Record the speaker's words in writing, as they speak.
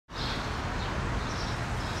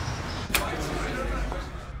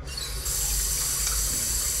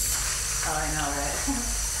Oh, I know, right?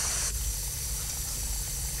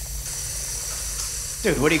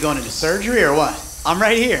 Dude, what are you going into surgery or what? I'm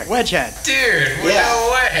right here, wedgehead. Dude,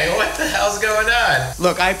 no way. What the hell's going on?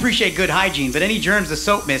 Look, I appreciate good hygiene, but any germs the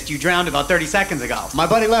soap mist, you drowned about 30 seconds ago. My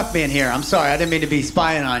buddy left me in here. I'm sorry, I didn't mean to be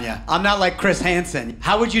spying on you. I'm not like Chris Hansen.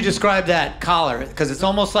 How would you describe that collar? Because it's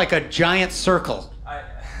almost like a giant circle.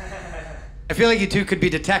 I feel like you two could be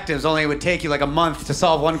detectives, only it would take you like a month to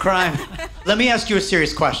solve one crime. Let me ask you a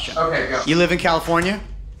serious question. Okay, go. You live in California?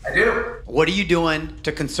 I do. What are you doing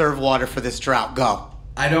to conserve water for this drought? Go.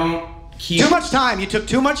 I don't keep... Too much time. You took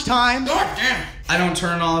too much time. God damn. I don't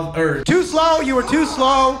turn off, or... Too slow. You were too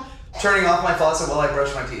slow. Turning off my faucet while I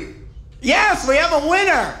brush my teeth. Yes, we have a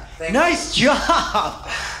winner. Nice job.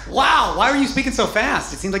 Wow. Why were you speaking so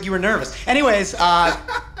fast? It seemed like you were nervous. Anyways, I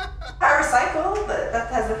recycle, but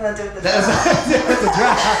that has nothing to do with the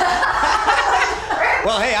drought.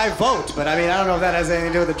 Well, hey, I vote, but I mean, I don't know if that has anything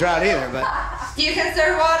to do with the drought either, but... Do you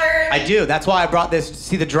conserve water? I do. That's why I brought this.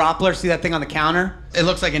 See the Droppler? See that thing on the counter? It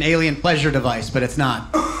looks like an alien pleasure device, but it's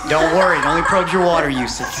not. Don't worry. It only probes your water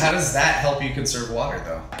usage. How does that help you conserve water,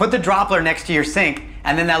 though? Put the Droppler next to your sink,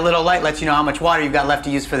 and then that little light lets you know how much water you've got left to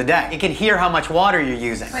use for the day. It can hear how much water you're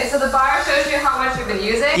using. Wait, so the bar shows you how much you've been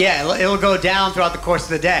using? Yeah, it'll go down throughout the course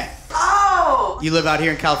of the day. Oh! You live out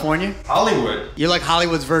here in California? Hollywood. You're like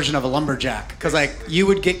Hollywood's version of a lumberjack. Because, like, you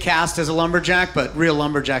would get cast as a lumberjack, but real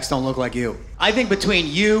lumberjacks don't look like you. I think between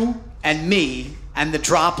you and me and the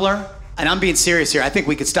Droppler, and I'm being serious here, I think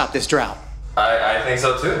we could stop this drought. I think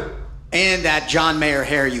so too. And that John Mayer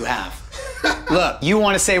hair you have. Look, you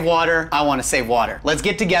want to save water, I want to save water. Let's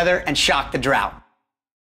get together and shock the drought.